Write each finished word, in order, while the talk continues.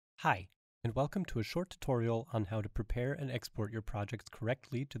Hi, and welcome to a short tutorial on how to prepare and export your projects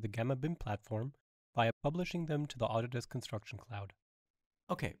correctly to the Gamma BIM platform via publishing them to the Autodesk Construction Cloud.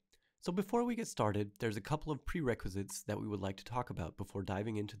 Okay, so before we get started, there's a couple of prerequisites that we would like to talk about before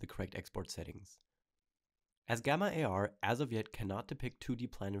diving into the correct export settings. As Gamma AR as of yet cannot depict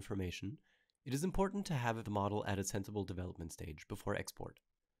 2D plan information, it is important to have the model at a sensible development stage before export.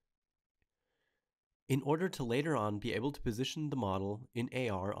 In order to later on be able to position the model in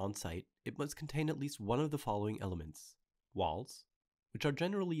AR on site, it must contain at least one of the following elements: walls, which are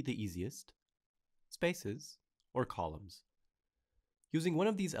generally the easiest, spaces, or columns. Using one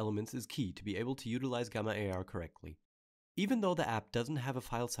of these elements is key to be able to utilize Gamma AR correctly. Even though the app doesn't have a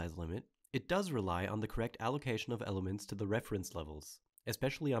file size limit, it does rely on the correct allocation of elements to the reference levels,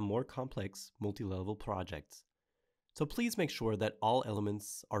 especially on more complex, multi-level projects. So please make sure that all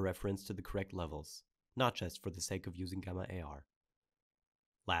elements are referenced to the correct levels, not just for the sake of using Gamma AR.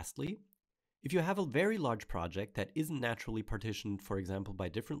 Lastly, if you have a very large project that isn't naturally partitioned, for example, by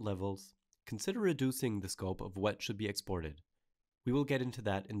different levels, consider reducing the scope of what should be exported. We will get into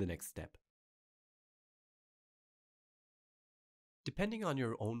that in the next step. Depending on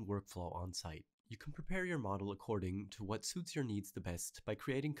your own workflow on site, you can prepare your model according to what suits your needs the best by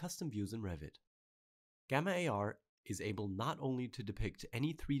creating custom views in Revit. Gamma AR is able not only to depict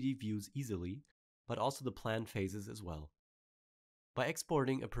any 3D views easily, but also the plan phases as well. By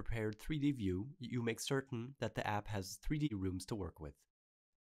exporting a prepared 3D view, you make certain that the app has 3D rooms to work with.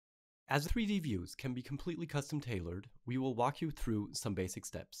 As 3D views can be completely custom tailored, we will walk you through some basic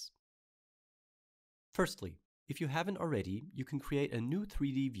steps. Firstly, if you haven't already, you can create a new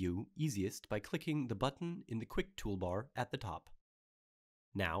 3D view easiest by clicking the button in the Quick toolbar at the top.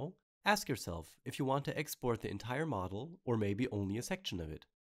 Now, ask yourself if you want to export the entire model or maybe only a section of it.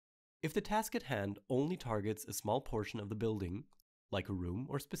 If the task at hand only targets a small portion of the building, like a room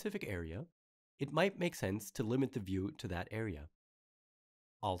or specific area, it might make sense to limit the view to that area.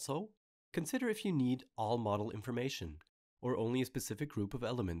 Also, consider if you need all model information, or only a specific group of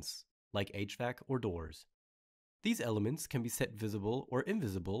elements, like HVAC or doors. These elements can be set visible or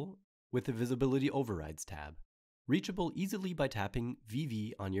invisible with the Visibility Overrides tab, reachable easily by tapping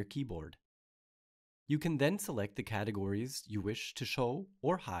VV on your keyboard. You can then select the categories you wish to show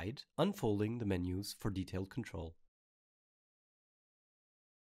or hide, unfolding the menus for detailed control.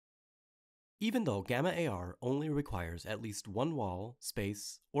 Even though Gamma AR only requires at least one wall,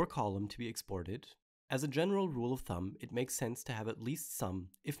 space, or column to be exported, as a general rule of thumb, it makes sense to have at least some,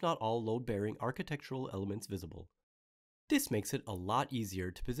 if not all, load-bearing architectural elements visible. This makes it a lot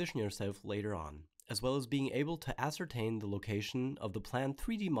easier to position yourself later on, as well as being able to ascertain the location of the planned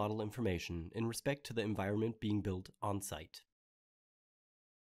 3D model information in respect to the environment being built on site.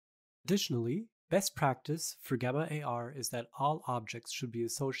 Additionally, best practice for Gamma AR is that all objects should be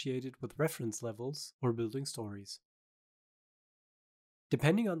associated with reference levels or building stories.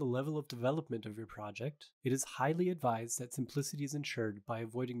 Depending on the level of development of your project, it is highly advised that simplicity is ensured by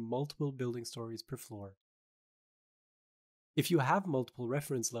avoiding multiple building stories per floor. If you have multiple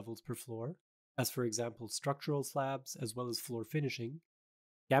reference levels per floor, as for example structural slabs as well as floor finishing,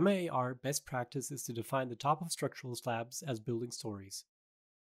 Gamma AR best practice is to define the top of structural slabs as building stories.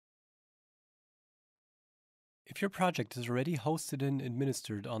 If your project is already hosted and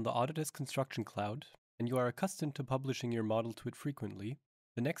administered on the Autodesk Construction Cloud, and you are accustomed to publishing your model to it frequently,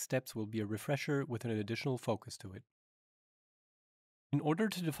 the next steps will be a refresher with an additional focus to it. In order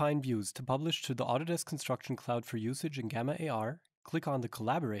to define views to publish to the Autodesk Construction Cloud for usage in Gamma AR, click on the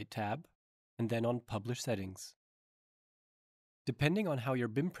Collaborate tab, and then on Publish Settings. Depending on how your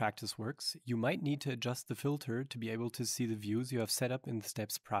BIM practice works, you might need to adjust the filter to be able to see the views you have set up in the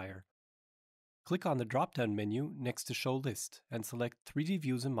steps prior. Click on the drop-down menu next to Show List and select 3D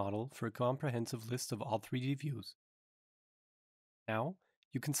Views and Model for a comprehensive list of all 3D views. Now,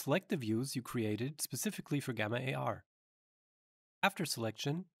 you can select the views you created specifically for Gamma AR. After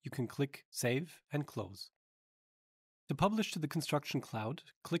selection, you can click Save and Close. To publish to the Construction Cloud,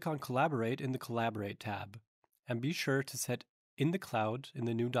 click on Collaborate in the Collaborate tab, and be sure to set In the Cloud in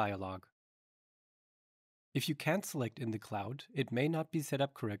the new dialog. If you can't select In the Cloud, it may not be set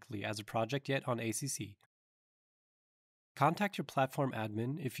up correctly as a project yet on ACC. Contact your platform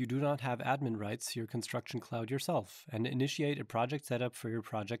admin if you do not have admin rights to your Construction Cloud yourself, and initiate a project setup for your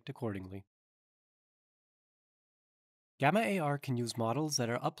project accordingly. Gamma AR can use models that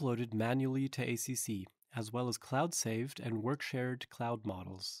are uploaded manually to ACC, as well as cloud-saved and work-shared cloud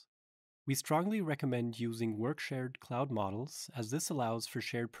models. We strongly recommend using work-shared cloud models, as this allows for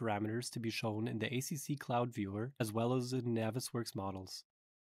shared parameters to be shown in the ACC Cloud Viewer as well as in Navisworks models.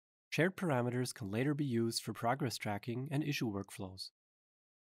 Shared parameters can later be used for progress tracking and issue workflows.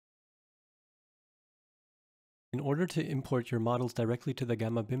 In order to import your models directly to the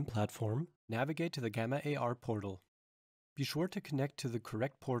Gamma BIM platform, navigate to the Gamma AR portal. Be sure to connect to the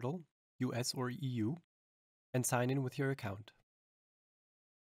correct portal, US or EU, and sign in with your account.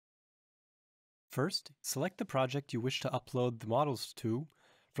 First, select the project you wish to upload the models to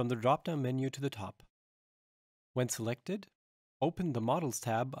from the drop-down menu to the top. When selected, open the Models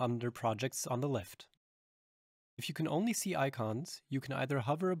tab under Projects on the left. If you can only see icons, you can either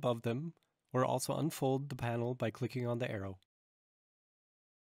hover above them or also unfold the panel by clicking on the arrow.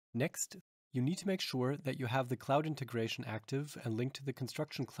 Next, you need to make sure that you have the cloud integration active and linked to the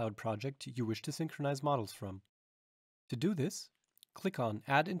Construction Cloud project you wish to synchronize models from. To do this, click on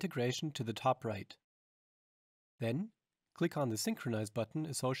Add Integration to the top right. Then, click on the Synchronize button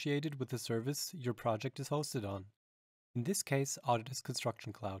associated with the service your project is hosted on. In this case, Autodesk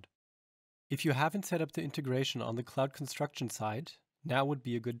Construction Cloud. If you haven't set up the integration on the cloud construction side, now would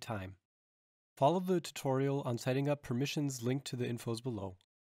be a good time. Follow the tutorial on setting up permissions linked to the infos below.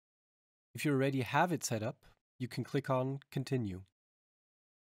 If you already have it set up, you can click on Continue.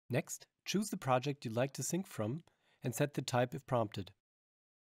 Next, choose the project you'd like to sync from and set the type if prompted.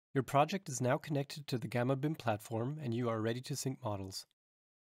 Your project is now connected to the Gamma BIM platform and you are ready to sync models.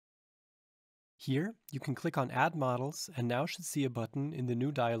 Here, you can click on Add Models and now should see a button in the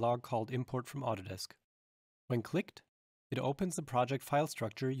new dialog called Import from Autodesk. When clicked, it opens the project file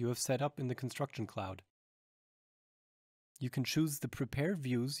structure you have set up in the Construction Cloud. You can choose the Prepare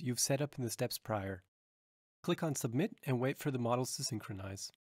views you've set up in the steps prior. Click on Submit and wait for the models to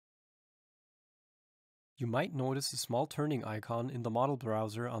synchronize. You might notice a small turning icon in the model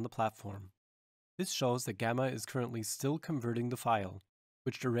browser on the platform. This shows that Gamma is currently still converting the file,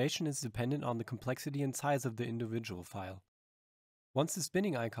 which duration is dependent on the complexity and size of the individual file. Once the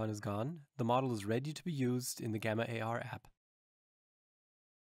spinning icon is gone, the model is ready to be used in the Gamma AR app.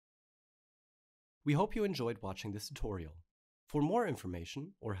 We hope you enjoyed watching this tutorial. For more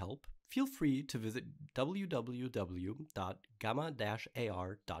information or help, feel free to visit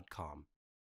www.gamma-ar.com.